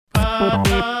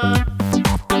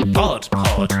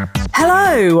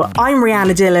Hello, I'm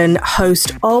Rihanna Dillon,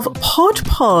 host of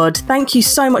Pod. Thank you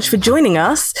so much for joining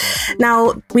us.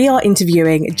 Now, we are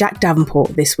interviewing Jack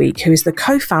Davenport this week, who is the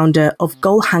co-founder of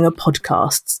Goalhanger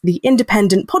Podcasts, the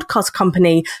independent podcast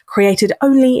company created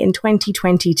only in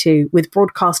 2022 with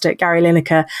broadcaster Gary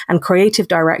Lineker and creative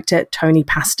director Tony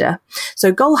Pastor.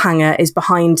 So Goalhanger is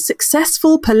behind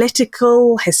successful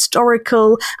political,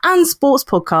 historical and sports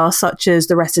podcasts such as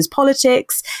The Rest is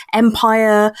Politics,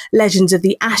 Empire, Legends of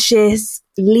the Ashes,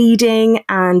 Leading,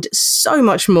 and so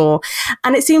much more.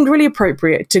 And it seemed really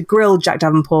appropriate to grill Jack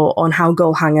Davenport on how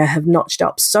Goalhanger have notched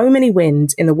up so many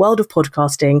wins in the world of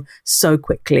podcasting so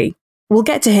quickly. We'll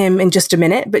get to him in just a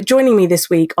minute, but joining me this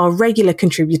week are regular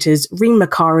contributors Reem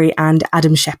Makari and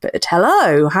Adam Shepherd.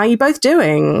 Hello, how are you both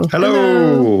doing?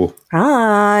 Hello.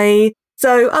 Hi.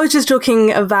 So I was just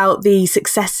talking about the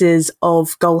successes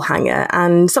of Goalhanger,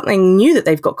 and something new that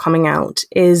they've got coming out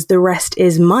is The Rest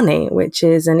is Money, which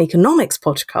is an economics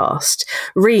podcast.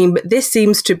 Reem, this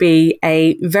seems to be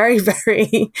a very,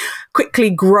 very quickly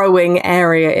growing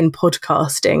area in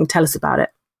podcasting. Tell us about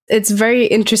it. It's very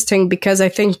interesting because I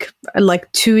think like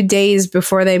 2 days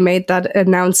before they made that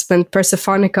announcement,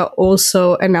 Persephonica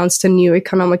also announced a new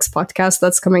economics podcast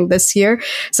that's coming this year.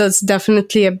 So it's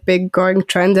definitely a big growing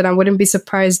trend. And I wouldn't be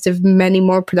surprised if many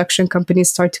more production companies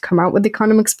start to come out with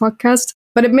economics podcasts.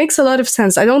 But it makes a lot of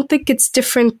sense. I don't think it's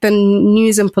different than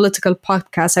news and political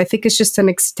podcasts. I think it's just an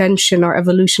extension or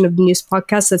evolution of news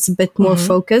podcasts that's a bit more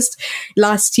focused.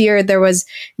 Last year, there was,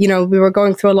 we were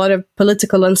going through a lot of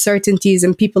political uncertainties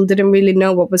and people didn't really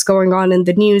know what was going on in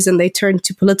the news. And they turned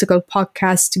to political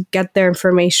podcasts to get their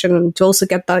information and to also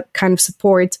get that kind of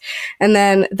support. And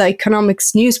then the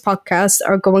economics news podcasts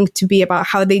are going to be about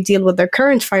how they deal with their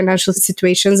current financial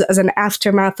situations as an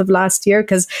aftermath of last year,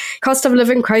 because cost of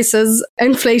living crisis,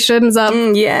 inflation's up.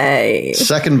 Yay.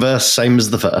 Second verse, same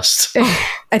as the first.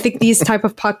 I think these type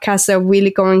of podcasts are really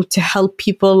going to help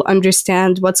people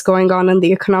understand what's going on in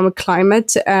the economic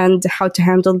climate and how to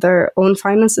handle their own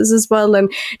finances as well.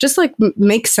 And just like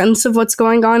make sense of what's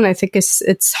going on. I think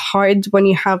it's hard when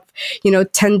you have,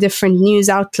 10 different news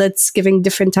outlets giving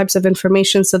different types of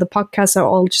information. So the podcasts are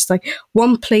all just like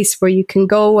one place where you can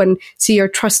go and see your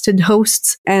trusted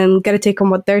hosts and get a take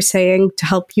on what they're saying to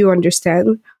help you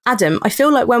understand. Adam, I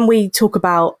feel like when we talk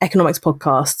about economics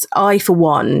podcasts, I, for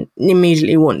one,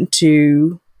 immediately want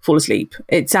to fall asleep.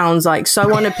 It sounds like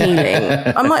so unappealing.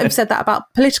 I might have said that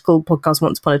about political podcasts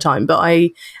once upon a time, but I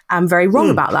am very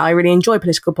wrong about that. I really enjoy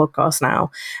political podcasts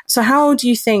now. So how do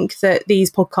you think that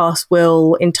these podcasts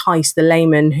will entice the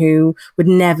layman who would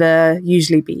never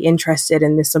usually be interested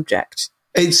in this subject?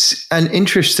 It's an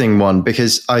interesting one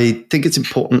because I think it's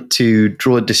important to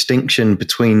draw a distinction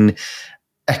between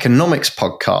economics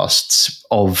podcasts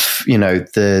of,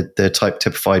 the type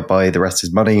typified by The Rest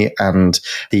is Money and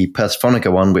the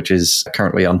Persephonica one, which is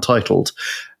currently untitled,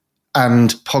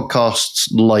 and podcasts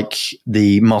like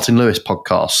the Martin Lewis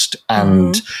podcast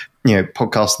and,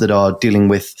 podcasts that are dealing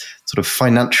with sort of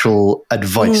financial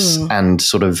advice and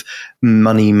sort of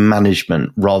money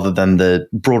management rather than the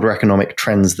broader economic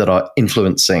trends that are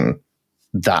influencing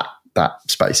that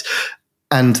space.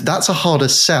 And that's a harder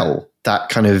sell, that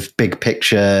kind of big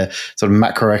picture, sort of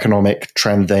macroeconomic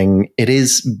trend thing. It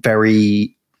is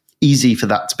very easy for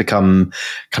that to become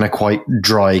kind of quite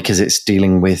dry because it's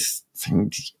dealing with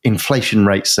inflation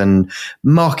rates and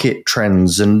market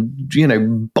trends and,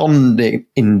 bond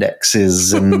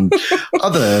indexes and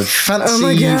other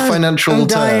fancy financial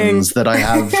terms that I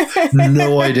have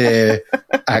no idea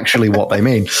actually what they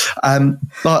mean.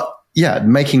 But yeah,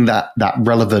 making that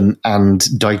relevant and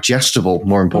digestible,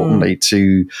 more importantly,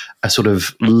 to a sort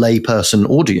of layperson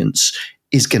audience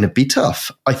is going to be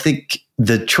tough. I think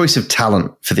the choice of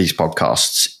talent for these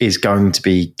podcasts is going to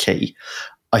be key.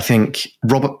 I think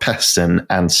Robert Peston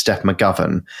and Steph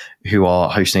McGovern, who are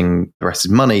hosting The Rest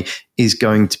is Money, is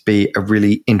going to be a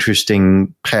really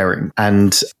interesting pairing.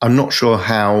 And I'm not sure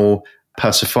how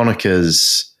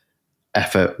Persephonica's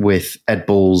effort with Ed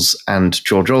Balls and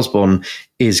George Osborne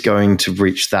is going to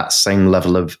reach that same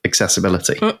level of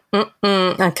accessibility.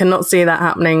 I cannot see that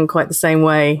happening quite the same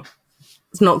way.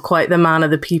 It's not quite the man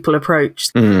of the people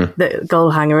approach that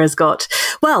Goalhanger has got.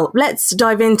 Well, let's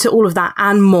dive into all of that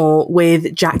and more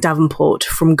with Jack Davenport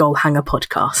from Goalhanger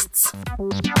Podcasts.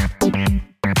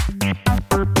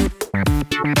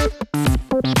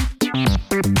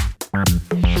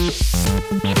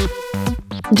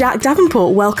 Jack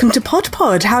Davenport, welcome to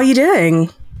Pod. How are you doing?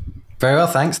 Very well,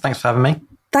 thanks. Thanks for having me.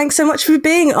 Thanks so much for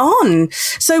being on.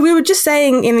 So we were just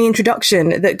saying in the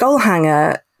introduction that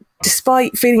Goalhanger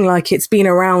despite feeling like it's been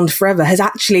around forever, has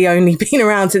actually only been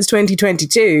around since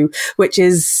 2022, which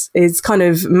is kind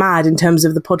of mad in terms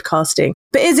of the podcasting.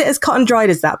 But is it as cut and dried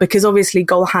as that? Because obviously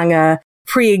Goalhanger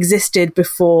pre-existed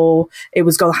before it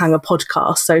was Goalhanger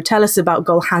Podcast. So tell us about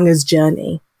Goalhanger's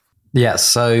journey. Yeah,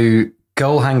 so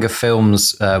Goalhanger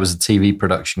Films was a TV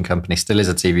production company, still is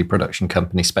a TV production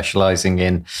company specialising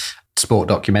in sport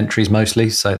documentaries mostly.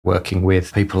 So working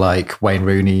with people like Wayne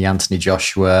Rooney, Anthony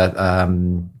Joshua,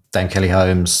 Dame Kelly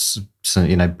Holmes, so,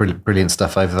 brilliant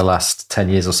stuff over the last 10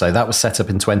 years or so. That was set up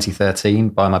in 2013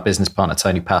 by my business partner,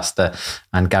 Tony Pastor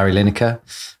and Gary Lineker.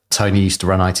 Tony used to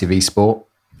run ITV Sport.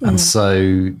 And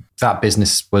so that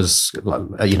business was,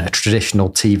 a traditional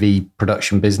TV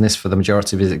production business for the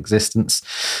majority of his existence,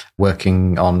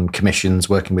 working on commissions,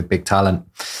 working with big talent.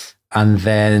 And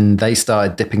then they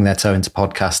started dipping their toe into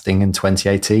podcasting in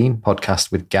 2018,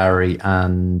 podcast with Gary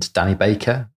and Danny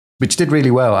Baker, which did really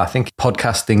well. I think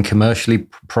podcasting commercially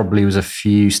probably was a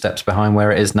few steps behind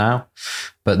where it is now,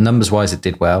 but numbers-wise, it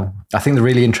did well. I think the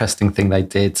really interesting thing they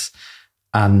did,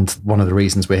 and one of the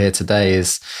reasons we're here today,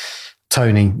 is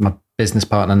Tony, my business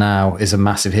partner now, is a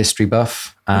massive history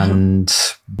buff and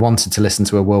wanted to listen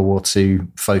to a World War II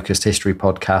focused history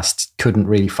podcast, couldn't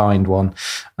really find one,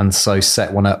 and so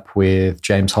set one up with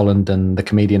James Holland and the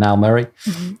comedian Al Murray.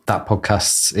 That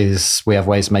podcast is We Have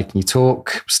Ways of Making You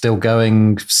Talk, still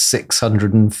going,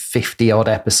 650 odd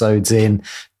episodes in,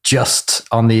 just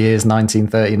on the years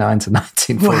 1939 to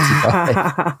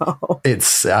 1945. Wow.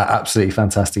 It's absolutely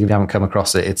fantastic. If you haven't come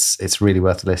across it, it's really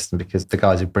worth a listen because the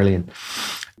guys are brilliant.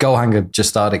 Goalhanger just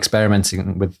started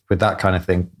experimenting with that kind of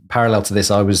thing. Parallel to this,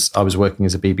 I was working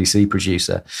as a BBC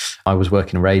producer. I was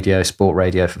working radio, sport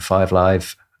radio for 5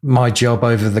 Live. My job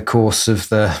over the course of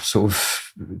the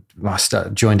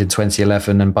joined in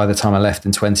 2011, and by the time I left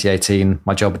in 2018,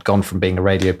 my job had gone from being a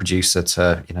radio producer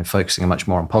to focusing much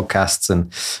more on podcasts.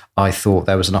 And I thought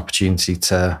there was an opportunity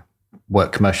to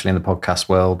work commercially in the podcast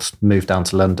world, move down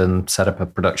to London, set up a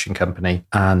production company,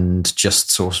 and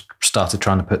just sort of started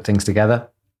trying to put things together.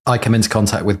 I came into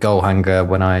contact with Goalhanger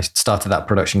when I started that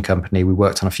production company. We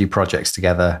worked on a few projects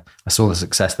together. I saw the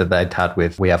success that they'd had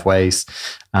with We Have Ways,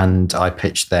 and I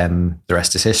pitched them The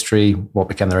Rest is History, what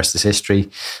became The Rest is History,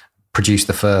 produced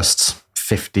the first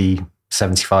 50,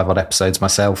 75 odd episodes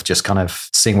myself, just kind of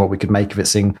seeing what we could make of it,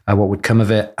 seeing what would come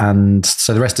of it. And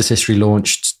so The Rest is History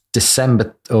launched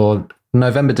November,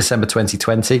 December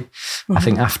 2020. I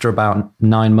think after about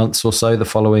 9 months or so, the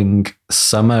following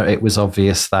summer, it was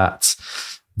obvious that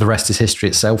The Rest is History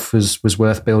itself was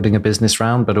worth building a business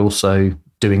around, but also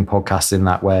doing podcasts in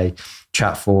that way,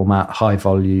 chat format, high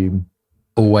volume,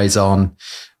 always on.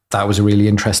 That was a really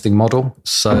interesting model.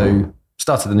 So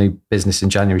started the new business in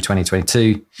January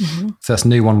 2022. First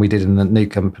new one we did in the new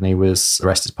company was The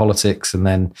Rest is Politics. And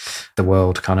then the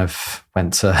world kind of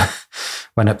went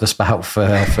up the spout for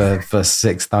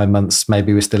 6-9 months.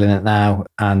 Maybe we're still in it now.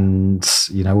 And,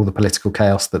 all the political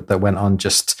chaos that went on,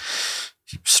 just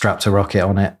strapped a rocket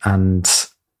on it, and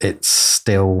it's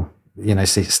still,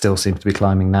 still seems to be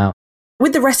climbing now.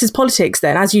 With The Rest is Politics,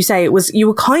 then, as you say, you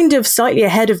were kind of slightly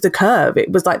ahead of the curve.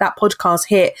 It was like that podcast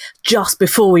hit just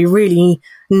before we really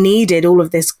needed all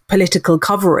of this political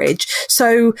coverage.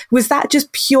 So was that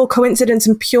just pure coincidence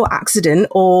and pure accident,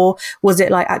 or was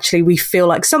it like, actually, we feel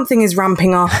like something is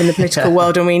ramping up in the political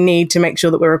world and we need to make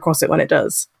sure that we're across it when it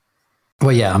does?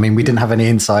 Well, yeah, I mean, we didn't have any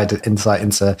insight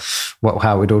into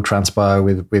how it would all transpire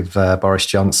with Boris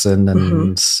Johnson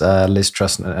and Liz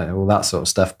Truss and all that sort of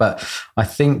stuff. But I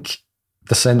think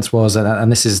the sense was,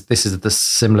 and this is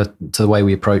similar to the way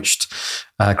we approached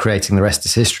creating The Rest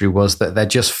is History, was that there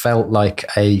just felt like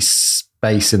a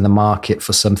space in the market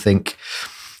for something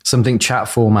chat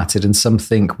formatted and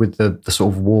something with the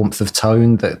sort of warmth of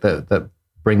tone that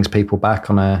brings people back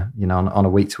on a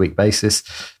week to week basis.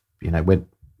 We're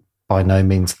by no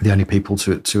means the only people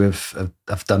to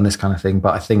have done this kind of thing,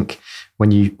 but I think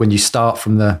when you start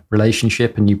from the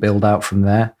relationship and you build out from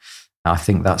there, I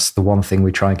think that's the one thing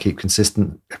we try and keep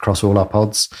consistent across all our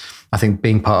pods. I think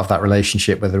being part of that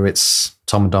relationship, whether it's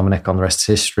Tom and Dominic on The Rest is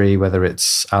History, whether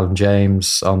it's Alan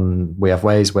James on We Have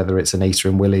Ways, whether it's Anita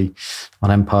and Willie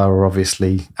on Empire, or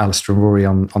obviously Alistair and Rory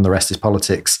on The Rest is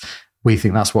Politics, we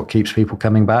think that's what keeps people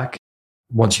coming back.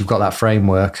 Once you've got that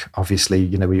framework, obviously,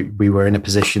 we were in a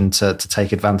position to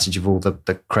take advantage of all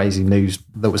the crazy news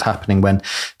that was happening when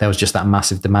there was just that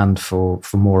massive demand for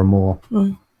more and more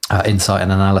insight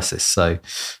and analysis. So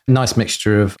nice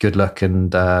mixture of good luck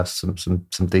and some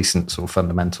decent sort of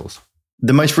fundamentals.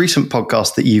 The most recent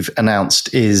podcast that you've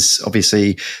announced is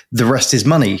obviously The Rest is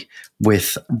Money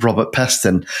with Robert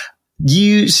Peston.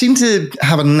 You seem to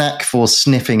have a knack for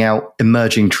sniffing out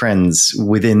emerging trends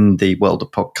within the world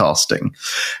of podcasting.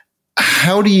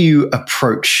 How do you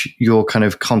approach your kind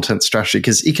of content strategy?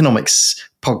 Because economics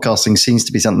podcasting seems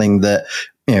to be something that,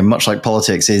 much like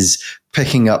politics, is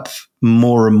picking up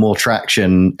more and more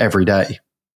traction every day.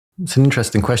 It's an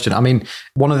interesting question. I mean,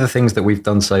 one of the things that we've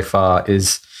done so far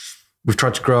is we've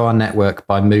tried to grow our network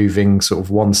by moving sort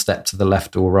of one step to the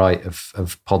left or right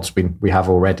of pods we have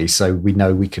already. So we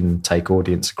know we can take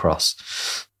audience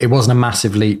across. It wasn't a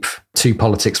massive leap to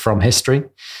politics from history.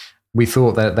 We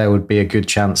thought that there would be a good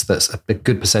chance that a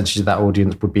good percentage of that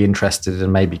audience would be interested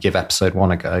and maybe give episode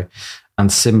 1 a go.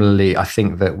 And similarly, I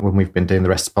think that when we've been doing the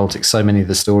rest of politics, so many of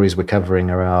the stories we're covering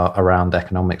are around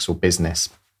economics or business.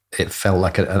 It felt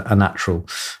like a natural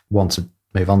one to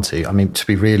move on to. I mean, to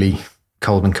be really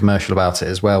cold and commercial about it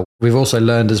as well. We've also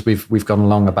learned as we've gone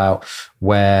along about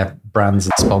where brands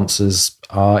and sponsors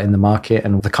are in the market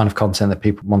and the kind of content that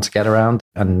people want to get around.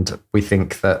 And we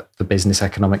think that the business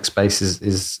economic space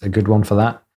is a good one for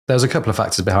that. There's a couple of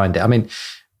factors behind it. I mean,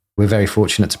 we're very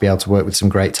fortunate to be able to work with some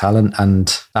great talent, and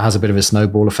that has a bit of a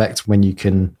snowball effect when you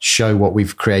can show what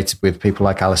we've created with people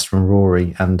like Alistair and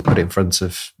Rory and put it in front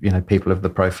of, people of the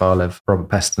profile of Robert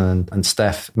Peston and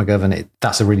Steph McGovern.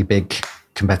 That's a really big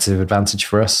competitive advantage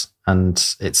for us,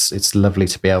 and it's lovely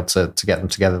to be able to get them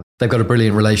together. They've got a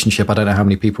brilliant relationship. I don't know how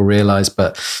many people realise,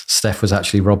 but Steph was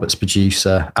actually Robert's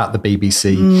producer at the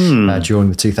BBC during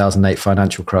the 2008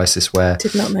 financial crisis, where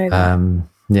did not know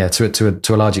that.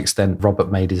 To a large extent, Robert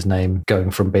made his name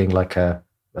going from being like a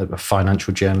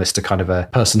financial journalist to kind of a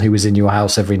person who was in your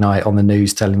house every night on the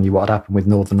news telling you what had happened with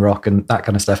Northern Rock and that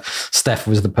kind of stuff. Steph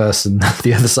was the person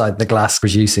the other side of the glass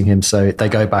producing him. So they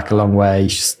go back a long way.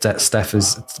 Steph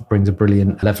brings a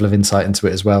brilliant level of insight into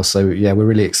it as well. So yeah, we're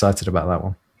really excited about that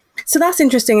one. So that's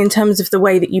interesting in terms of the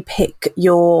way that you pick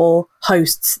your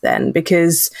hosts then,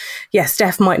 because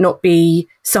Steph might not be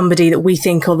somebody that we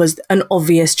think of as an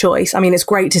obvious choice. I mean, it's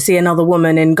great to see another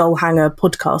woman in Goalhanger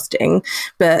podcasting,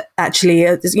 but actually,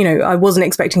 I wasn't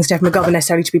expecting Steph McGovern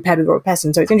necessarily to be paired with Robert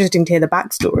Peston. So it's interesting to hear the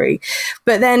backstory.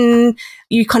 But then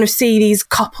you kind of see these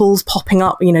couples popping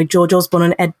up. George Osborne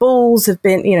and Ed Balls have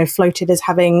been, floated as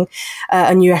having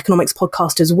a new economics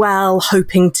podcast as well,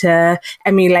 hoping to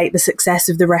emulate the success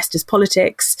of The Rest is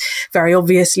Politics. Very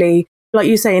obviously, like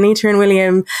you say, Anita and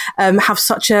William have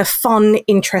such a fun,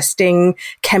 interesting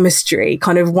chemistry,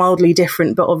 kind of wildly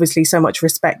different, but obviously so much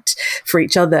respect for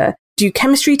each other. Do you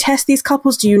chemistry test these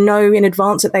couples? Do you know in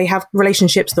advance that they have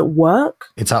relationships that work?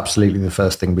 It's absolutely the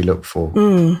first thing we look for.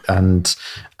 And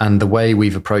the way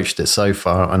we've approached it so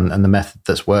far and the method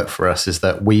that's worked for us is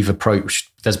that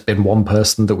there's been one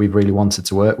person that we've really wanted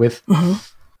to work with.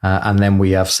 And then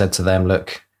we have said to them,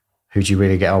 look, who do you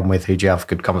really get on with? Who do you have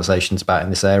good conversations about in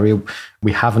this area?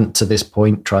 We haven't to this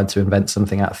point tried to invent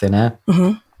something out of thin air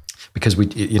because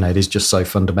it is just so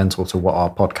fundamental to what our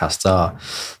podcasts are.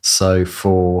 So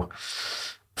for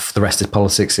The Rest is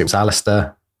Politics, it was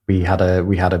Alistair. We had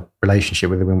a relationship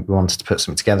with him. We wanted to put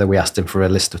something together. We asked him for a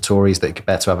list of Tories that he could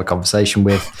bear to have a conversation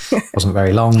with. It wasn't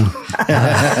very long.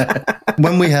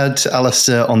 When we had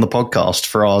Alistair on the podcast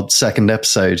for our second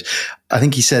episode, I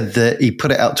think he said that he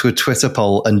put it out to a Twitter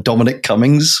poll and Dominic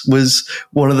Cummings was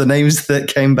one of the names that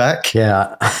came back.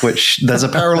 Yeah. Which there's a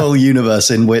parallel universe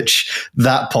in which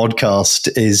that podcast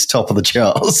is top of the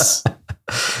charts.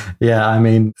 Yeah, I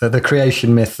mean, the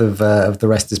creation myth of The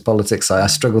Rest is Politics, I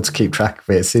struggle to keep track of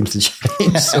it. It seems to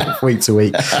change sort of week to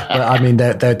week. But I mean,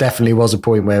 there definitely was a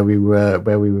point where we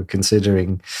were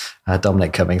considering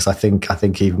Dominic Cummings. I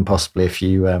think even possibly a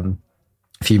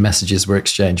few messages were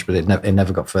exchanged, but it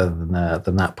never got further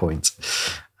than that point.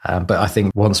 But I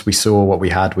think once we saw what we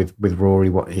had with Rory,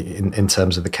 in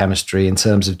terms of the chemistry, in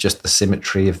terms of just the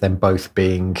symmetry of them both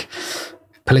being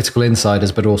political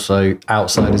insiders, but also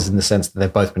outsiders in the sense that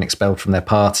they've both been expelled from their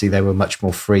party, they were much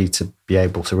more free to be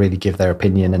able to really give their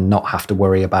opinion and not have to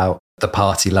worry about the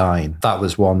party line. That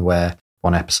was one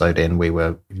episode in, we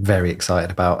were very excited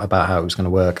about how it was going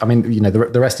to work. I mean,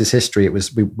 the rest is history. It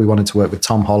was we wanted to work with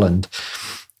Tom Holland,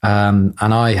 and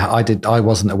I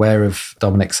wasn't aware of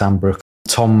Dominic Sandbrook.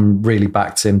 Tom really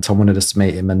backed him. Tom wanted us to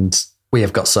meet him, and we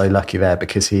have got so lucky there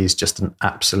because he's just an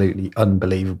absolutely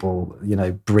unbelievable,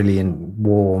 brilliant,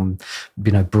 warm,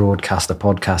 broadcaster,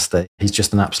 podcaster. He's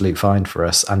just an absolute find for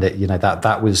us. And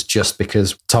that was just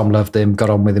because Tom loved him, got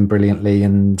on with him brilliantly.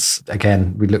 And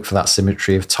again, we look for that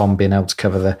symmetry of Tom being able to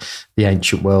cover the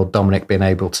ancient world, Dominic being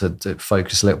able to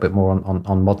focus a little bit more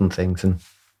on modern things. And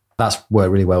that's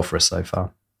worked really well for us so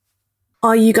far.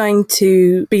 Are you going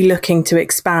to be looking to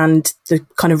expand the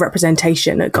kind of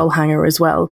representation at Goalhanger as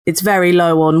well? It's very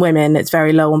low on women. It's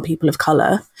very low on people of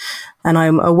colour. And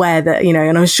I'm aware that,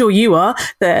 and I'm sure you are,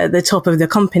 the top of the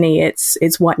company,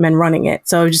 it's white men running it.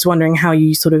 So I was just wondering how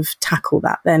you sort of tackle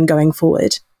that then going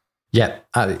forward. Yeah,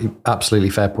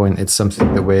 absolutely fair point. It's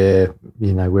something that we're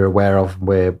aware of,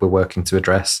 we're working to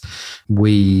address.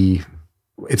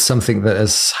 It's something that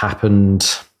has happened.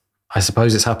 I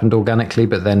suppose it's happened organically,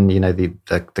 but then,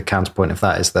 the counterpoint of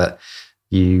that is that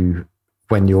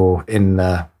when you're in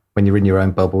your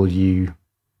own bubble, the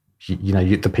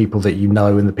people that you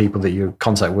know and the people that you're in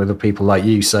contact with are people like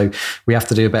you. So we have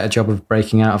to do a better job of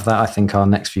breaking out of that. I think our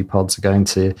next few pods are going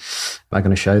to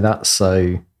show that.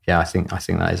 So yeah, I think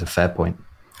that is a fair point.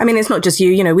 I mean, it's not just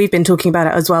you, we've been talking about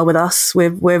it as well with us.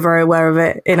 We're very aware of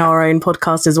it in our own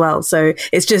podcast as well. So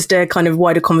it's just a kind of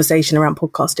wider conversation around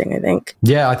podcasting, I think.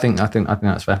 Yeah, I think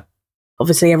that's fair.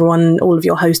 Obviously, all of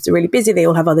your hosts are really busy. They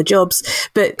all have other jobs.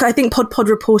 But I think Pod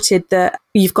reported that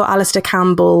you've got Alistair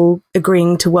Campbell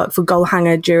agreeing to work for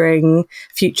Goalhanger during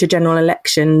future general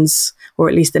elections, or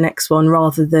at least the next one,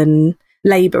 rather than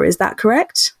Labour. Is that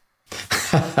correct?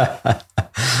 Because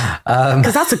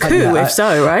that's a coup, if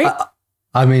so, right?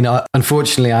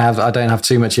 Unfortunately, I don't have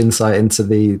too much insight into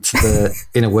the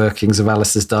inner workings of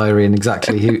Alistair's diary and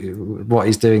exactly what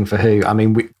he's doing for who. I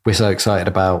mean, we're so excited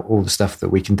about all the stuff that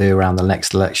we can do around the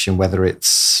next election, whether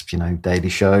it's daily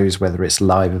shows, whether it's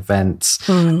live events.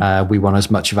 We want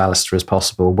as much of Alistair as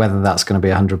possible. Whether that's going to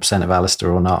be 100% of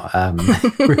Alistair or not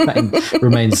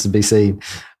remains to be seen.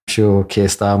 I'm sure Keir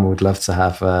Starmer would love to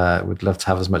have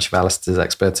as much of Alistair's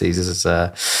expertise as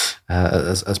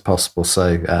possible.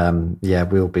 So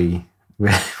we'll be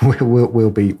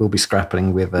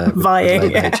scrapping with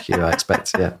vying HQ, I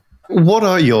expect. Yeah. What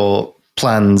are your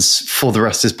plans for the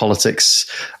rest is politics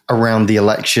around the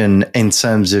election in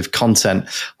terms of content?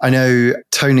 I know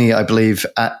Tony, I believe,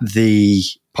 at the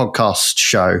podcast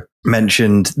show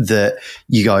mentioned that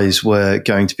you guys were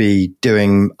going to be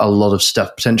doing a lot of stuff,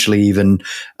 potentially even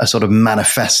a sort of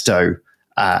manifesto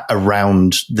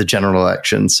around the general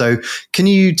election. So can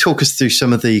you talk us through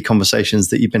some of the conversations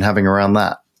that you've been having around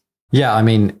that? Yeah, I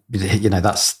mean,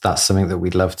 that's something that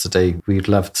we'd love to do. We'd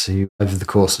love to, over the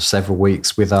course of several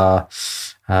weeks with our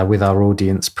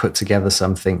audience, put together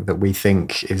something that we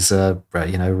think is a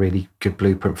really good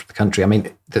blueprint for the country. I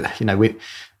mean,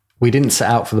 we didn't set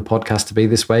out for the podcast to be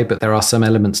this way, but there are some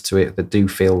elements to it that do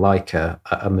feel like a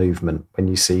movement when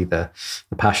you see the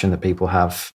passion that people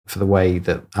have for the way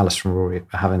that Alistair and Rory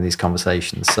are having these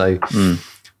conversations. So,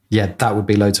 yeah, that would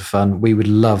be loads of fun. We would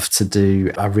love to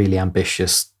do a really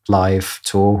ambitious live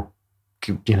tour,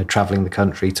 traveling the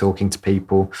country, talking to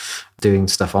people, doing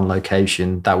stuff on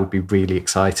location. That would be really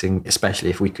exciting,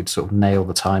 especially if we could sort of nail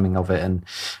the timing of it and,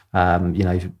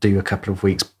 do a couple of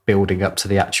weeks building up to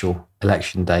the actual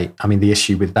election date. I mean, the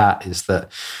issue with that is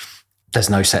that there's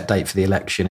no set date for the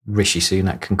election. Rishi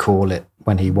Sunak can call it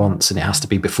when he wants, and it has to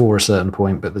be before a certain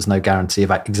point, but there's no guarantee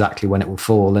of exactly when it will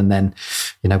fall. And then,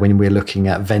 when we're looking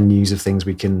at venues of things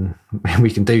we can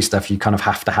do stuff, you kind of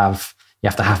have to have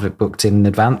it booked in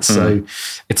advance. So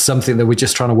it's something that we're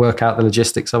just trying to work out the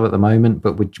logistics of at the moment.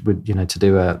 But would to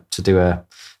do a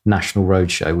national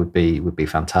roadshow would be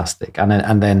fantastic.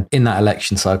 And then in that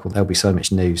election cycle, there'll be so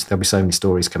much news. There'll be so many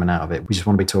stories coming out of it. We just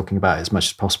want to be talking about it as much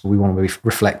as possible. We want to be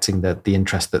reflecting the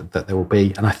interest that there will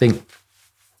be. And I think,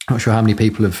 I'm not sure how many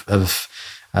people have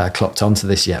clocked onto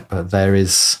this yet, but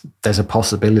there's a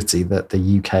possibility that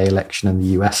the UK election and the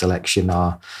US election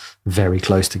are very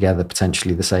close together,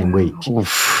 potentially the same week.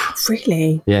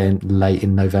 Really? Yeah, late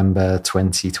in November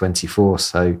 2024.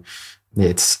 So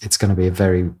it's going to be a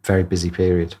very, very busy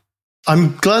period.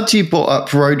 I'm glad you brought up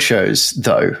roadshows,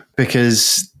 though,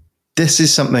 because this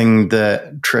is something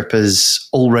that Trip has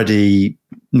already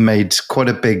made quite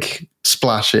a big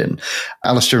splash in.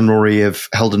 Alistair and Rory have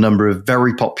held a number of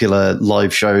very popular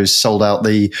live shows, sold out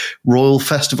the Royal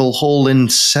Festival Hall in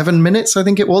 7 minutes, I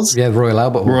think it was. Yeah, Royal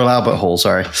Albert Hall. Royal Albert Hall,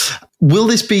 sorry. Will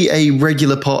this be a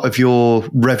regular part of your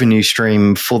revenue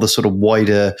stream for the sort of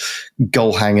wider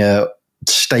Goalhanger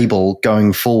stable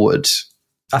going forward?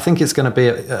 I think it's going to be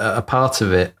a part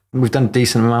of it. We've done a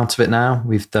decent amount of it now.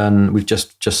 We've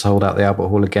just sold out the Albert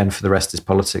Hall again for The Rest is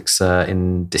Politics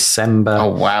in December. Oh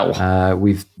wow!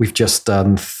 We've just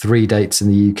done 3 dates in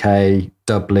the UK,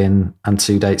 Dublin, and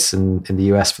 2 dates in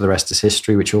the US for The Rest is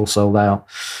History, which all sold out.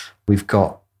 We've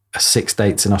got 6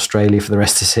 dates in Australia for The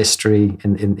Rest is History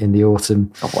in the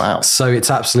autumn. Oh wow! So it's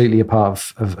absolutely a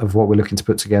part of what we're looking to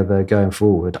put together going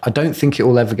forward. I don't think it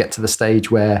will ever get to the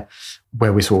stage where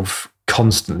we sort of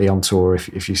constantly on tour,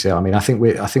 if you see what I mean. I think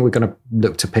we're going to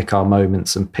look to pick our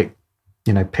moments and pick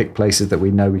pick places that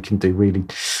we know we can do really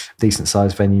decent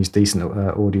sized venues, decent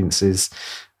audiences,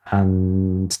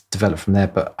 and develop from there.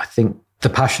 But I think the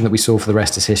passion that we saw for The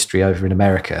Rest is History over in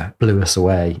America blew us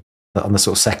away. On the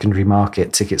sort of secondary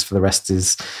market, tickets for The Rest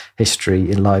is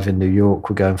History live in New York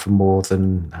were going for more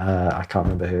than, I can't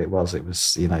remember who it was. It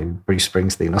was, Bruce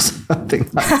Springsteen or something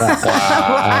like that.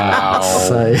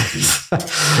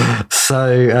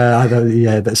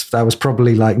 That was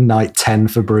probably like night 10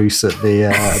 for Bruce at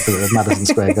the Madison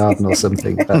Square Garden or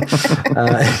something. But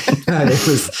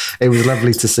it was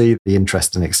lovely to see the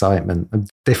interest and excitement. And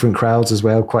different crowds as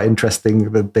well, quite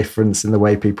interesting, the difference in the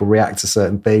way people react to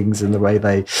certain things and the way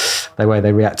they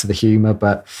react to the humour,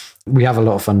 but we have a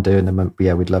lot of fun doing them, and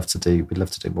we'd love to do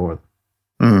more of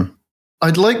them.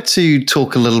 I'd like to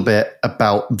talk a little bit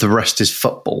about The Rest is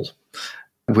Football,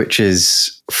 which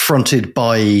is fronted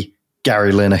by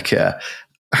Gary Lineker.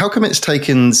 How come it's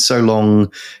taken so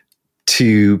long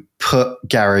to put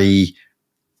Gary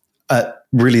at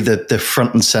really the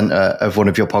front and center of one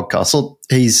of your podcasts? Well,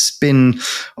 he's been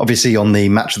obviously on the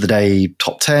Match of the Day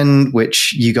top 10,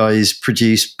 which you guys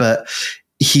produce, but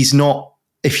he's not,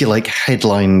 if you like,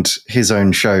 headlined his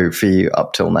own show for you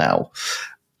up till now.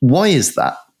 Why is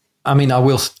that? I mean, I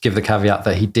will give the caveat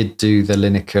that he did do the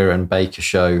Lineker and Baker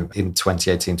show in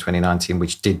 2018, 2019,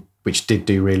 which did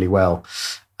do really well.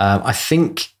 I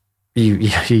think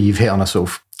you've hit on a sort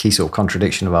of key sort of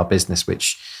contradiction of our business,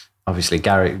 which obviously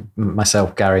Gary,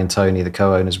 and Tony, the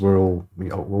co-owners,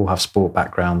 we all have sport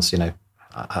backgrounds.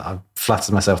 I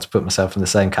flattered myself to put myself in the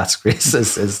same categories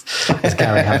as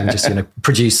Gary, having just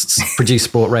produced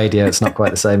sport radio. It's not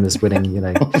quite the same as winning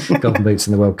golden boots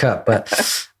in the World Cup, but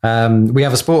we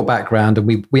have a sport background,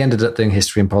 and we ended up doing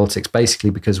history and politics basically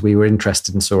because we were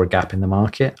interested and saw a gap in the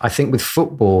market. I think with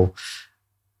football,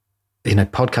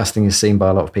 podcasting is seen by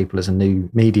a lot of people as a new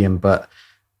medium, but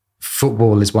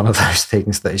football is one of those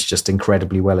things that is just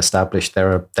incredibly well established.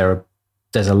 There's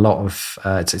a lot of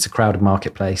it's a crowded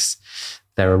marketplace.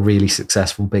 There are really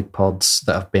successful big pods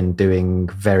that have been doing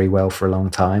very well for a long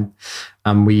time.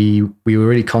 And we were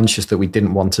really conscious that we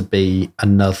didn't want to be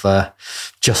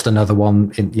just another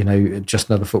one in, just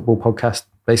another football podcast,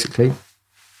 basically.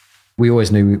 We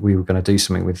always knew we were going to do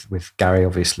something with Gary,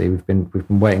 obviously. We've been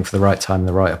waiting for the right time and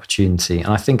the right opportunity.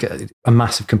 And I think a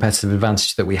massive competitive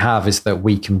advantage that we have is that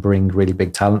we can bring really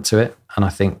big talent to it. And I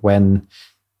think when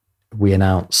we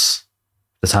announce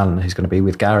the talent who's going to be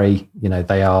with Gary,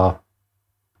 they are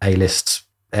A-list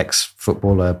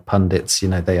ex-footballer pundits,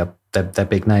 they're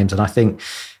big names. And I think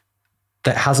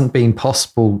that hasn't been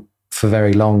possible for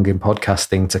very long in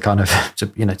podcasting to kind of,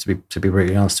 to be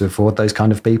really honest, to afford those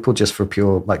kind of people just for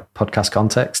pure like podcast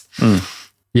context.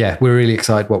 Yeah, we're really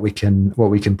excited what we can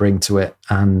bring to it,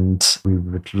 and we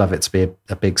would love it to be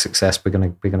a big success. We're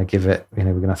gonna give it,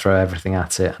 we're gonna throw everything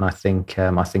at it, and I think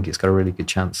it's got a really good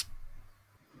chance.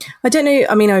 I don't know.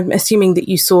 I mean, I'm assuming that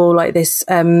you saw like this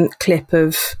clip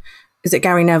of, is it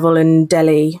Gary Neville and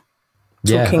Delhi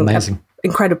talking amazing,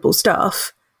 incredible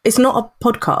stuff. It's not a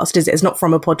podcast, is it? It's not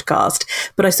from a podcast,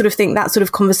 but I sort of think that sort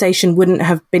of conversation wouldn't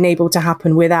have been able to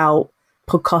happen without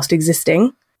podcast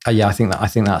existing. Yeah, I think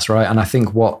that's right, and I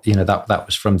think what that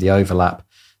was from the overlap.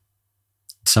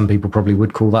 Some people probably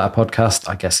would call that a podcast.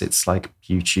 I guess it's like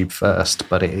YouTube first,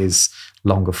 but it is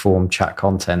longer form chat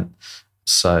content.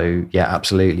 So yeah,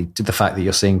 absolutely. The fact that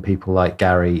you're seeing people like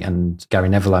Gary and Gary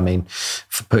Neville,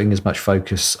 for putting as much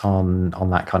focus on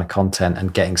that kind of content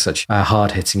and getting such a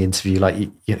hard hitting interview, like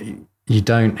you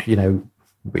don't,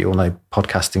 we all know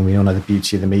podcasting, we all know the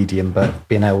beauty of the medium, but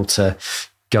being able to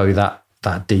go that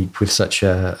deep with such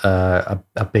a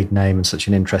big name and such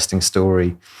an interesting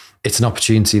story, it's an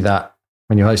opportunity that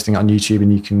when you're hosting it on YouTube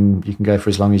and you can go for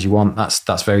as long as you want,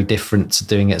 that's very different to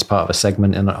doing it as part of a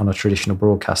segment on a traditional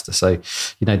broadcaster. So,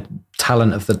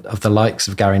 talent of the likes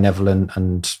of Gary Neville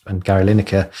and Gary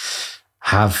Lineker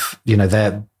have,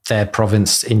 their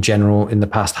province in general in the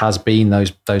past has been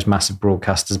those massive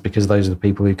broadcasters because those are the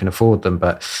people who can afford them.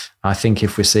 But I think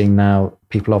if we're seeing now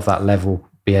people of that level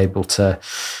be able to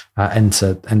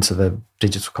enter the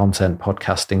digital content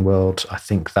podcasting world, I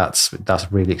think that's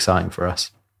really exciting for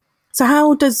us. So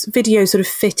how does video sort of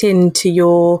fit into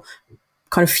your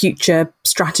kind of future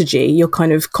strategy, your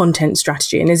kind of content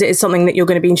strategy? And is it something that you're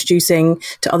going to be introducing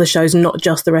to other shows, not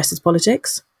just The Rest is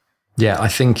Politics? Yeah, I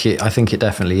think it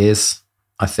definitely is.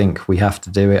 I think we have to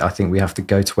do it. I think we have to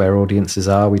go to where audiences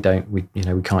are. We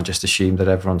can't just assume that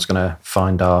everyone's going to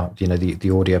find our,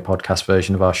 the audio podcast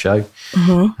version of our show.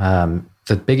 Mm-hmm.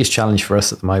 The biggest challenge for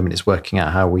us at the moment is working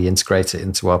out how we integrate it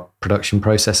into our production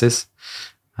processes.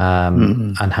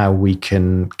 and how we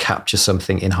can capture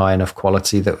something in high enough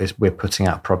quality that we're putting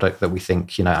out a product that we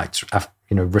think,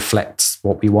 reflects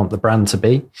what we want the brand to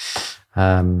be.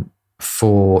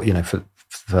 For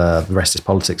The Rest is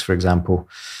Politics, for example,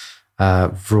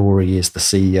 Rory is the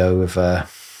CEO of a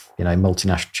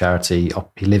multinational charity.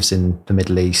 He lives in the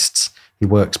Middle East. He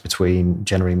works between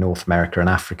generally North America and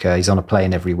Africa. He's on a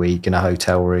plane every week, in a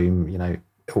hotel room,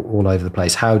 all over the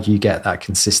place. How do you get that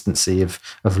consistency of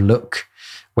look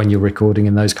when you're recording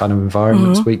in those kind of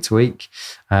environments week to week?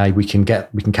 We can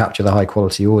capture the high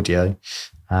quality audio,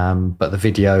 but the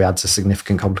video adds a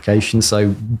significant complication.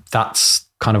 So that's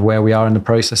kind of where we are in the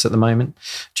process at the moment,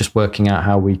 just working out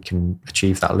how we can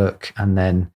achieve that look. And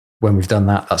then when we've done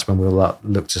that, that's when we'll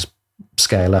look to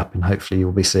scale up, and hopefully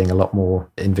you'll be seeing a lot more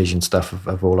InVision stuff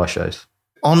of all our shows.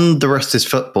 On The Rest is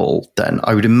Football, then,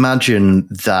 I would imagine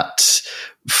that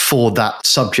for that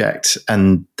subject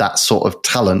and that sort of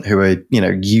talent who are,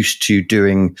 used to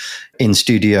doing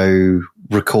in-studio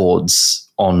records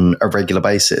on a regular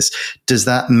basis, does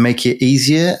that make it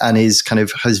easier? And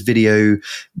has video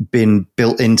been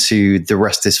built into The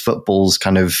Rest is Football's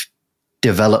kind of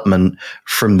development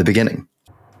from the beginning?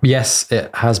 Yes,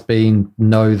 it has been.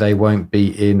 No, they won't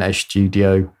be in a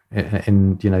studio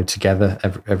together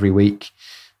every week.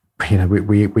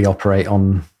 We operate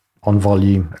on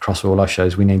volume across all our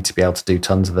shows. We need to be able to do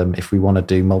tons of them. If we want to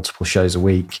do multiple shows a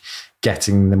week,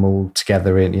 getting them all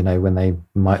together when they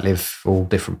might live all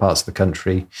different parts of the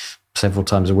country several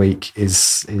times a week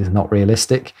is not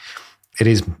realistic. It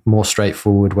is more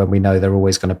straightforward when we know they're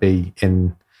always going to be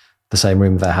in the same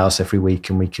room of their house every week,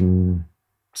 and we can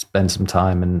spend some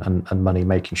time and money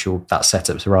making sure that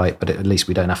setup's right, but at least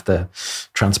we don't have to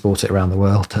transport it around the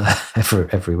world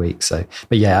every week. So,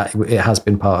 but yeah, it has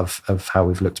been part of how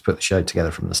we've looked to put the show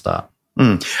together from the start.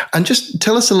 And just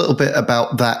tell us a little bit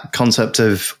about that concept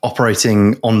of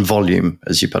operating on volume,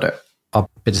 as you put it. Our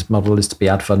business model is to be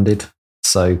ad funded.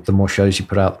 So the more shows you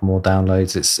put out, the more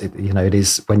downloads. It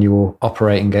is when you're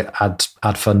operating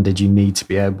ad funded, you need to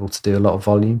be able to do a lot of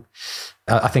volume.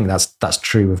 I think that's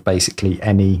true of basically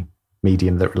any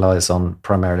medium that relies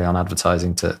primarily on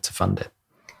advertising to fund it.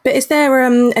 But is there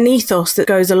an ethos that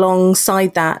goes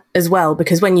alongside that as well?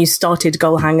 Because when you started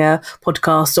Goalhanger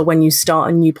Podcasts, or when you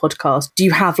start a new podcast, do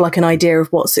you have like an idea of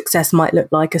what success might look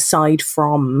like aside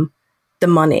from the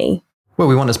money? Well,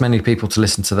 we want as many people to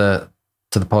listen to the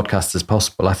podcast as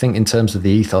possible. I think in terms of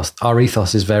the ethos, our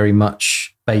ethos is very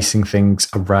much basing things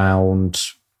around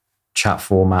chat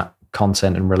format,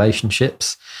 content and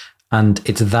relationships. And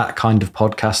it's that kind of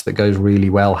podcast that goes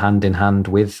really well hand in hand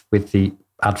with the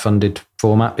ad-funded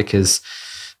format, because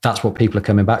that's what people are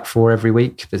coming back for every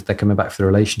week. They're coming back for the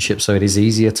relationship. So it is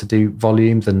easier to do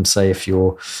volume than, say, if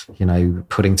you're,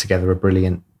 putting together a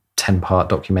brilliant 10-part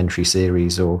documentary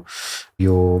series, or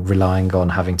you're relying on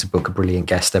having to book a brilliant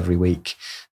guest every week.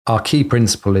 Our key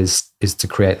principle is to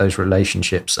create those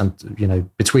relationships, and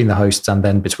between the hosts and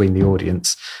then between the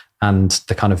audience, and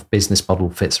the kind of business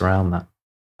model fits around that.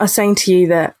 I was saying to you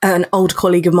that an old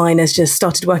colleague of mine has just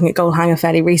started working at Goalhanger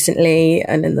fairly recently,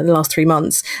 and in the last 3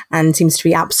 months, and seems to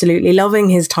be absolutely loving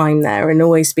his time there, and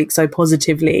always speaks so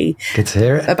positively Good to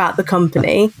hear it. About the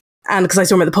company. And because I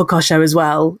saw him at the podcast show as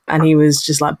well, and he was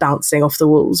just like bouncing off the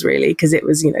walls, really, because it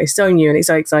was, so new and it's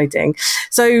so exciting.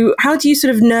 So how do you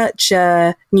sort of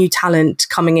nurture new talent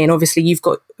coming in? Obviously, you've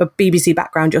got a BBC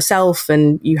background yourself,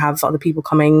 and you have other people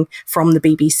coming from the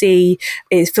BBC.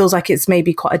 It feels like it's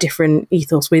maybe quite a different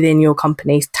ethos within your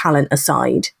company, talent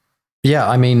aside. Yeah,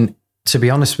 I mean, to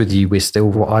be honest with you, we're still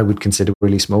what I would consider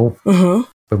really small. Mm-hmm.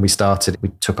 When we started, we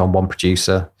took on one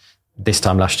producer. This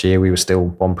time last year, we were still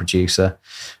one producer.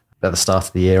 At the start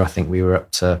of the year, I think we were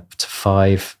up to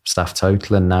 5 staff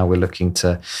total, and now we're looking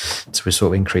to sort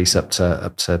of increase up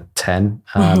to 10.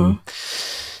 We're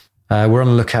on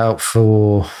the lookout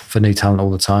for new talent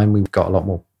all the time. We've got a lot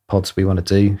more pods we want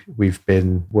to do. We've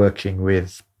been working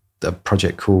with a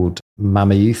project called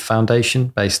Mama Youth Foundation,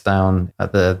 based down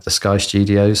at the Sky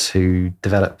Studios, who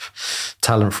develop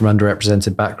talent from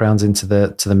underrepresented backgrounds into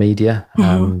the media.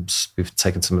 We've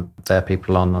taken some of their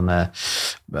people on their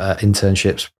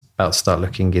internships. About to start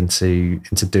looking into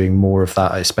doing more of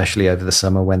that, especially over the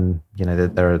summer when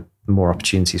there are more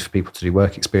opportunities for people to do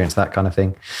work experience, that kind of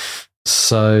thing.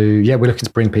 So yeah, we're looking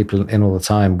to bring people in all the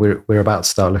time. We're about to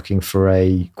start looking for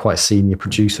a quite senior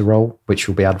producer role, which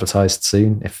will be advertised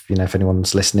soon. If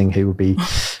anyone's listening who would be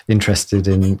interested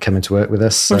in coming to work with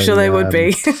us, I'm sure they would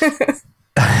be.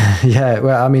 Yeah,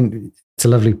 well, I mean, it's a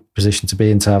lovely position to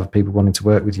be in, to have people wanting to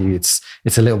work with you. It's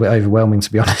a little bit overwhelming,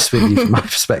 to be honest with you, from my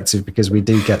perspective, because we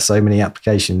do get so many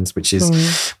applications, which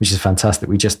is fantastic.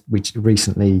 We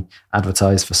recently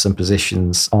advertised for some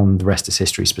positions on The Rest is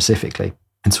History specifically,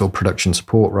 and sort of production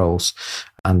support roles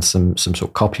and some sort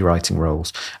of copywriting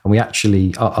roles. And we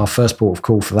actually, our first port of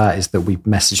call for that is that we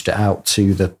messaged it out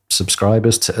to the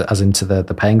subscribers, as into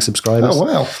the paying subscribers.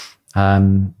 Oh,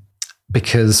 wow.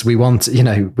 Because we want,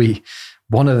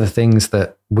 one of the things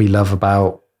that we love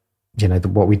about,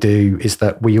 what we do is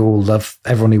that we all love,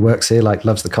 everyone who works here,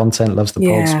 loves the content, loves the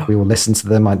pods. We all listen to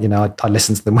them. I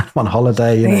listen to them when I'm on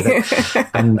holiday,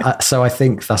 and so I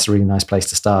think that's a really nice place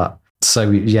to start.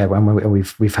 So when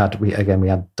we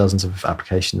had dozens of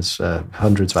applications,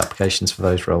 hundreds of applications for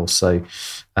those roles. So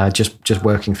just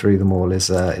working through them all is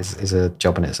a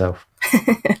job in itself.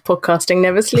 Podcasting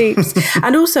never sleeps.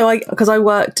 And also, because I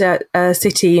worked at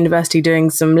City University doing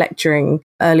some lecturing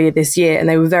earlier this year, and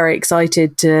they were very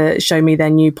excited to show me their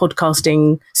new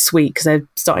podcasting suite, because they're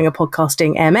starting a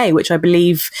podcasting MA, which I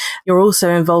believe you're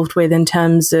also involved with in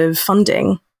terms of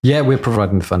funding. Yeah, we're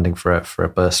providing the funding for a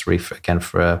bursary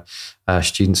for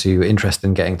students who are interested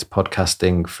in getting to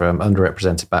podcasting from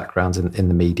underrepresented backgrounds in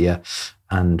the media,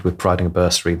 and we're providing a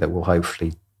bursary that will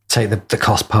hopefully take the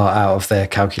cost part out of their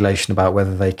calculation about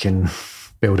whether they can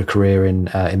build a career in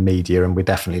media. And we're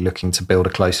definitely looking to build a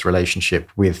close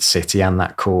relationship with City and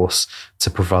that course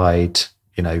to provide,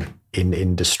 in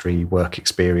industry work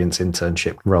experience,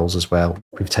 internship roles as well.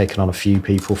 We've taken on a few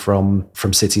people from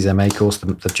City's MA course,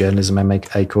 the journalism MA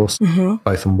course,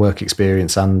 both on work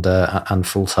experience and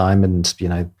full time, and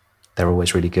they're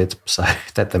always really good. So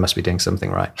they must be doing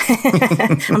something right.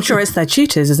 I'm sure it's their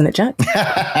tutors, isn't it, Jack?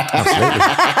 Absolutely.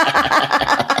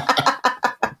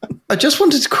 I just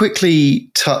wanted to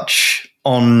quickly touch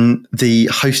on the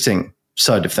hosting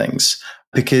side of things,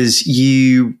 because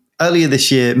you earlier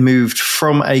this year moved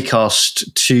from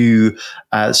Acast to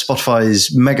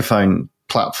Spotify's Megaphone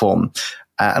platform.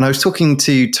 And I was talking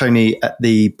to Tony at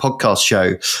the podcast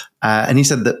show, and he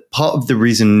said that part of the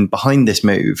reason behind this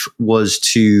move was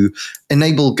to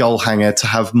enable Goalhanger to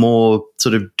have more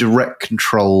sort of direct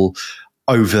control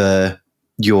over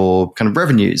your kind of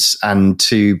revenues, and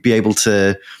to be able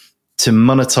to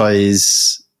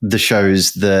monetize the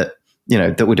shows that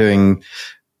we're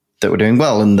doing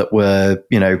well and that were,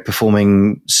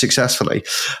 performing successfully.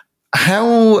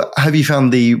 How have you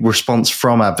found the response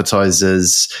from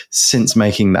advertisers since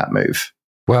making that move?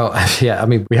 Well, yeah, I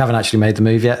mean, we haven't actually made the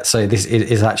move yet. So this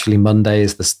is actually Monday,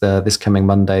 this coming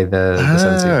Monday, the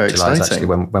 17th of July is actually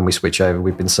when we switch over.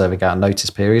 We've been serving out a notice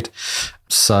period.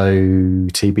 So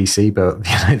TBC, but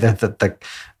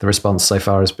the response so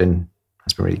far has been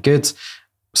really good.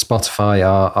 Spotify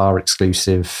are our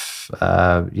exclusive,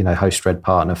 host-read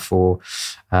partner for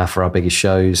our biggest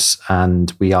shows,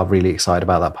 and we are really excited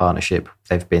about that partnership.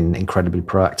 They've been incredibly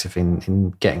proactive in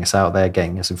getting us out there,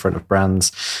 getting us in front of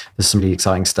brands. There's some really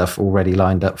exciting stuff already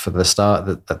lined up for at the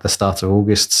start of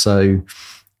August. So,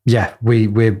 yeah, we're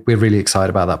really excited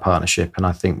about that partnership, and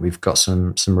I think we've got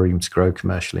some room to grow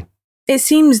commercially. It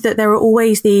seems that there are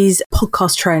always these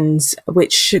podcast trends,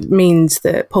 which means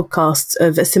that podcasts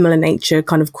of a similar nature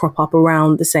kind of crop up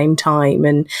around the same time.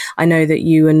 And I know that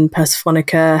you and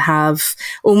Persefonica have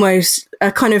almost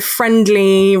a kind of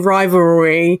friendly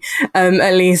rivalry.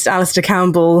 At least Alistair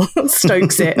Campbell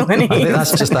stokes it when I think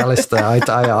that's just Alistair.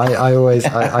 I always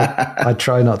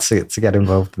try not to get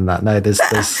involved in that. No, there's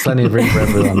plenty of room for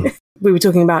everyone. We were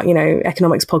talking about,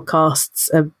 economics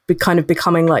podcasts are kind of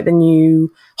becoming like the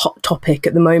new hot topic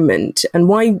at the moment. And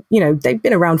why, they've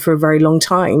been around for a very long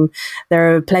time.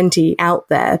 There are plenty out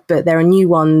there, but there are new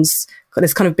ones.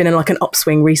 There's kind of been like an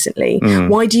upswing recently.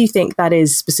 Why do you think that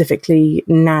is specifically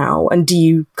now? And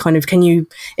can you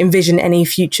envision any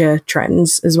future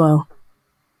trends as well?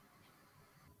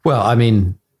 Well, I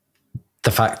mean,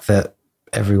 the fact that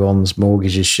everyone's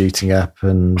mortgage is shooting up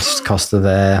and cost of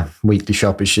their weekly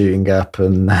shop is shooting up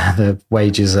and the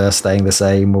wages are staying the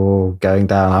same or going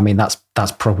down. I mean, that's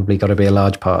probably got to be a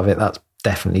large part of it. That's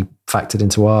definitely factored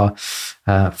into our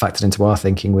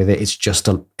thinking with it. It's just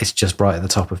right at the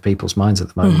top of people's minds at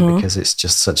the moment, because it's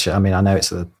just such I know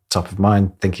it's at the top of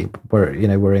mind thinking,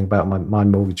 worrying about my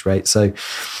mortgage rate. So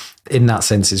in that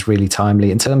sense, it's really timely.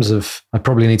 In terms of, I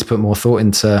probably need to put more thought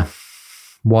into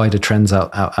wider trends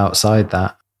outside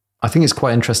that. I think it's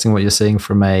quite interesting what you're seeing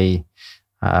from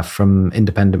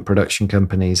independent production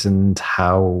companies and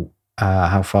how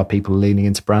far people are leaning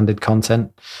into branded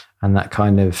content, and that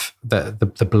kind of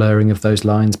the blurring of those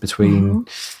lines between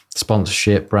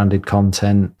sponsorship, branded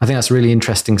content. I think that's a really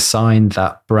interesting sign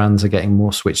that brands are getting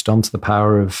more switched on to the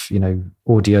power of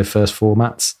audio first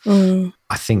formats.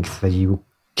 I think that you will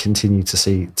continue to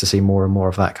see more and more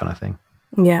of that kind of thing.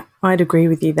 Yeah, I'd agree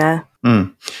with you there.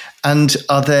 And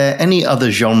are there any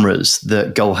other genres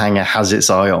that Goalhanger has its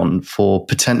eye on for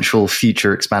potential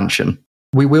future expansion?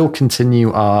 We will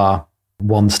continue our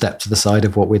one step to the side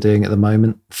of what we're doing at the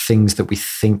moment, things that we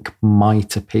think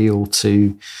might appeal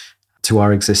to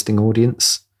our existing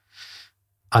audience.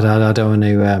 I don't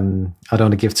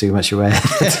want to give too much away.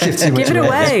 Give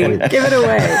it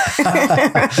away.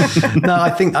 No, I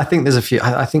think there's a few.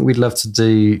 I think we'd love to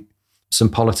do some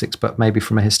politics, but maybe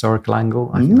from a historical angle.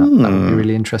 I think that would be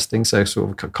really interesting. So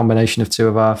sort of a combination of two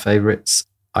of our favourites.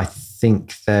 I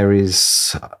think there's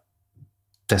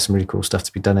some really cool stuff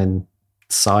to be done in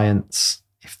science,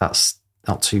 if that's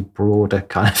not too broad a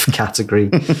kind of category.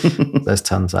 There's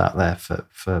tons out there for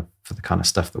the kind of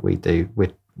stuff that we do.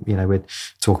 We're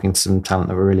talking to some talent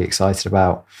that we're really excited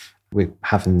about. We're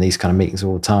having these kind of meetings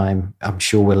all the time. I'm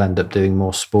sure we'll end up doing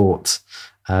more sport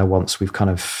once we've kind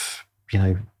of,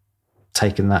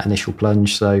 taken that initial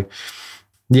plunge. So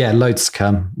yeah, loads to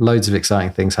come, loads of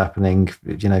exciting things happening,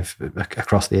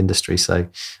 across the industry. So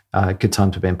good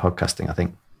time to be in podcasting, I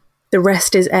think. The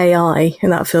rest is AI,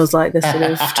 and that feels like the sort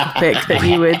of topic that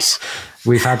you would.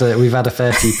 We've had a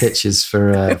fair few pitches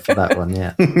for that one,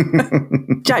 yeah.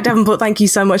 Jack Davenport, thank you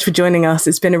so much for joining us.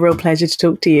 It's been a real pleasure to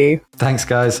talk to you. Thanks,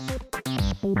 guys.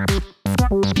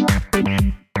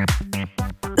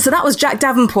 So that was Jack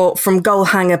Davenport from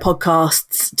Goalhanger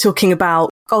Podcasts talking about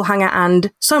Goalhanger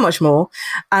and so much more.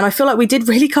 And I feel like we did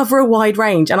really cover a wide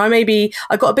range. And I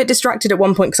got a bit distracted at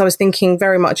one point because I was thinking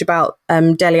very much about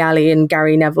Dele Alli and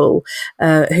Gary Neville,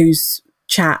 whose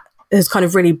chat has kind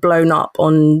of really blown up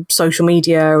on social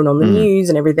media and on the news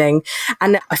and everything.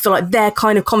 And I feel like their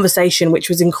kind of conversation, which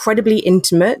was incredibly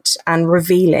intimate and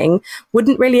revealing,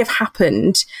 wouldn't really have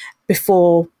happened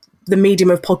before the medium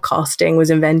of podcasting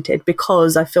was invented,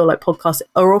 because I feel like podcasts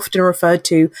are often referred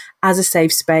to as a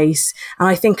safe space. And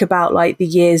I think about like the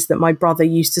years that my brother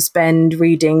used to spend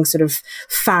reading sort of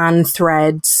fan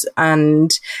threads,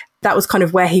 and that was kind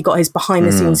of where he got his behind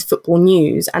the scenes football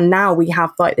news. And now we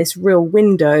have like this real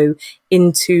window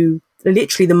into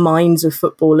literally the minds of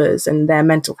footballers and their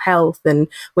mental health. And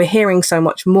we're hearing so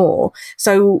much more.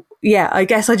 So yeah, I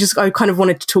guess I kind of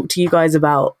wanted to talk to you guys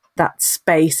about that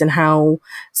space and how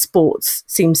sports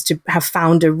seems to have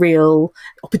found a real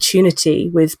opportunity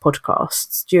with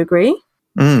podcasts. Do you agree?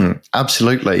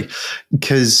 Absolutely.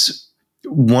 Because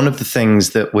one of the things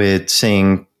that we're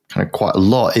seeing kind of quite a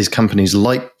lot is companies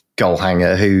like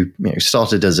Goalhanger, who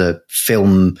started as a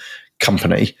film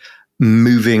company,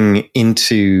 moving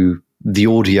into the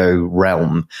audio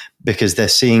realm because they're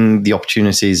seeing the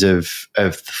opportunities of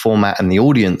the format and the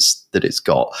audience that it's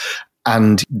got.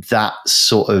 And that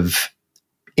sort of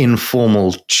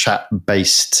informal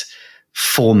chat-based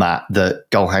format that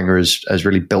Goalhanger has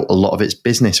really built a lot of its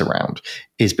business around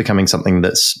is becoming something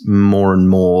that's more and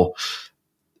more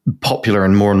popular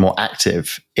and more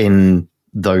active in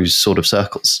those sort of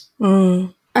circles.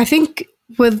 I think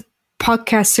with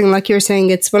podcasting, like you're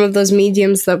saying, it's one of those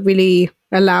mediums that really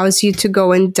allows you to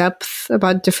go in depth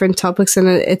about different topics. And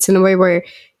it's in a way where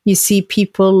you see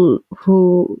people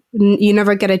who you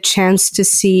never get a chance to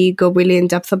see go really in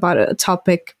depth about a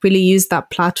topic, really use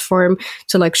that platform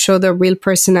to like show their real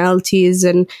personalities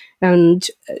and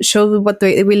show what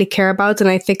they really care about. And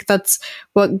I think that's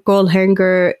what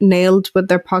Goalhanger nailed with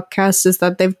their podcast, is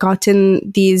that they've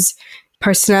gotten these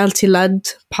personality-led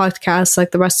podcasts like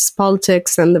The Rest is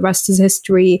Politics and The Rest is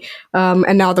History,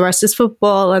 and now The Rest is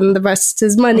Football and The Rest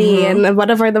is Money and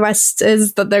whatever the rest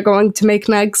is that they're going to make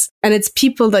next. And it's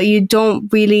people that you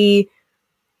don't really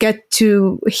get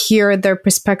to hear their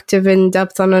perspective in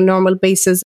depth on a normal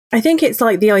basis. I think it's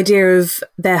like the idea of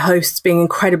their hosts being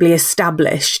incredibly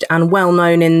established and well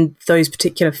known in those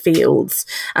particular fields.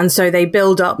 And so they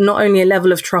build up not only a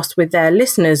level of trust with their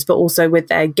listeners, but also with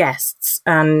their guests.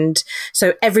 And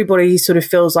so everybody sort of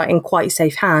feels like in quite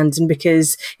safe hands. And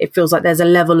because it feels like there's a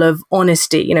level of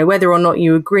honesty, whether or not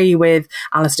you agree with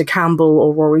Alistair Campbell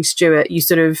or Rory Stewart,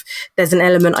 there's an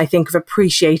element, I think, of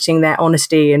appreciating their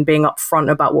honesty and being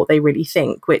upfront about what they really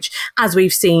think, which, as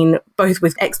we've seen both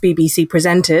with ex-BBC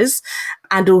presenters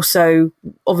and also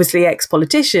obviously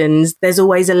ex-politicians, there's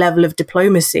always a level of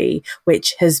diplomacy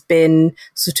which has been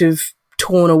sort of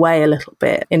torn away a little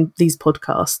bit in these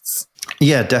podcasts.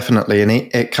 Yeah, definitely. And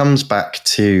it comes back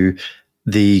to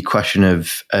the question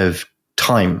of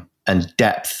time and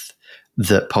depth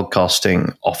that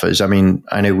podcasting offers. I mean,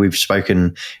 I know we've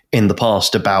spoken in the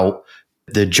past about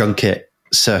the junket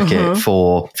circuit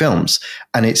for films,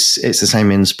 and it's the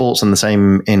same in sports and the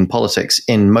same in politics.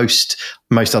 In most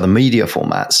other media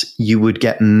formats, you would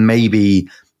get maybe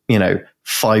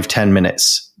 5-10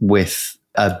 minutes with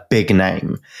a big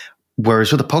name.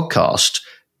 Whereas with a podcast,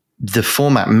 the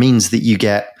format means that you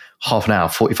get half an hour,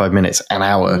 45 minutes, an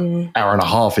hour, hour and a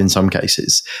half in some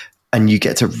cases. And you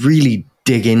get to really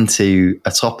dig into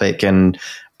a topic and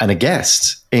a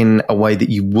guest in a way that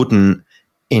you wouldn't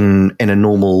in a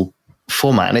normal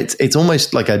format. And it's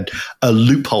almost like a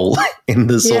loophole in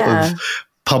the sort of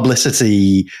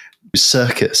publicity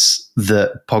circus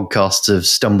that podcasts have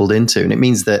stumbled into. And it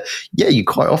means that, you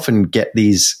quite often get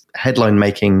these headline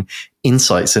making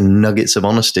insights and nuggets of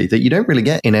honesty that you don't really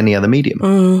get in any other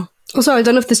medium. Also, I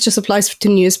don't know if this just applies to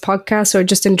news podcasts or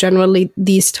just in generally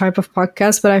these type of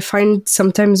podcasts, but I find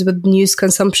sometimes with news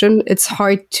consumption, it's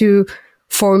hard to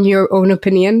form your own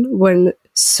opinion when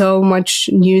so much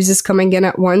news is coming in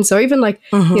at once. Or even like,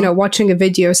 watching a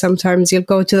video, sometimes you'll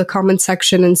go to the comment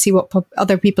section and see what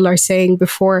other people are saying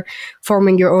before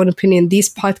forming your own opinion.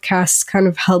 These podcasts kind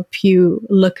of help you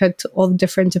look at all the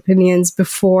different opinions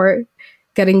before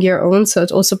getting your own. So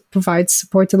it also provides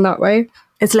support in that way.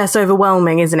 It's less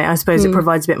overwhelming, isn't it? I suppose it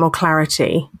provides a bit more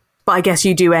clarity. But I guess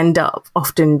you do end up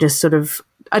often just sort of,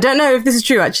 I don't know if this is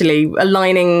true actually,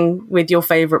 aligning with your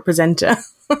favourite presenter.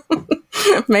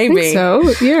 Maybe. I think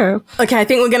so, yeah. Okay, I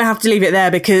think we're going to have to leave it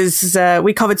there because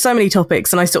we covered so many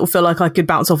topics and I sort of feel like I could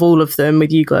bounce off all of them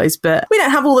with you guys, but we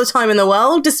don't have all the time in the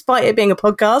world despite it being a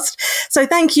podcast. So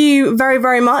thank you very,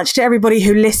 very much to everybody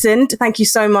who listened. Thank you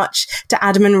so much to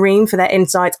Adam and Reem for their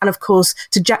insights and of course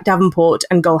to Jack Davenport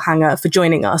and Goalhanger for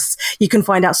joining us. You can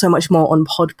find out so much more on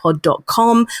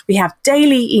podpod.com. We have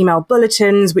daily email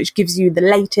bulletins which gives you the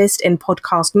latest in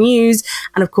podcast news,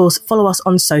 and of course follow us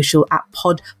on social at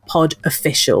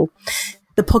podofficial.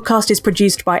 The podcast is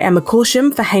produced by Emma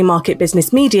Corsham for Haymarket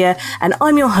Business Media, and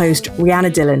I'm your host,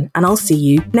 Rihanna Dillon, and I'll see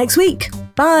you next week.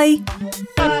 Bye.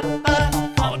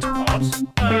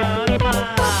 Pod.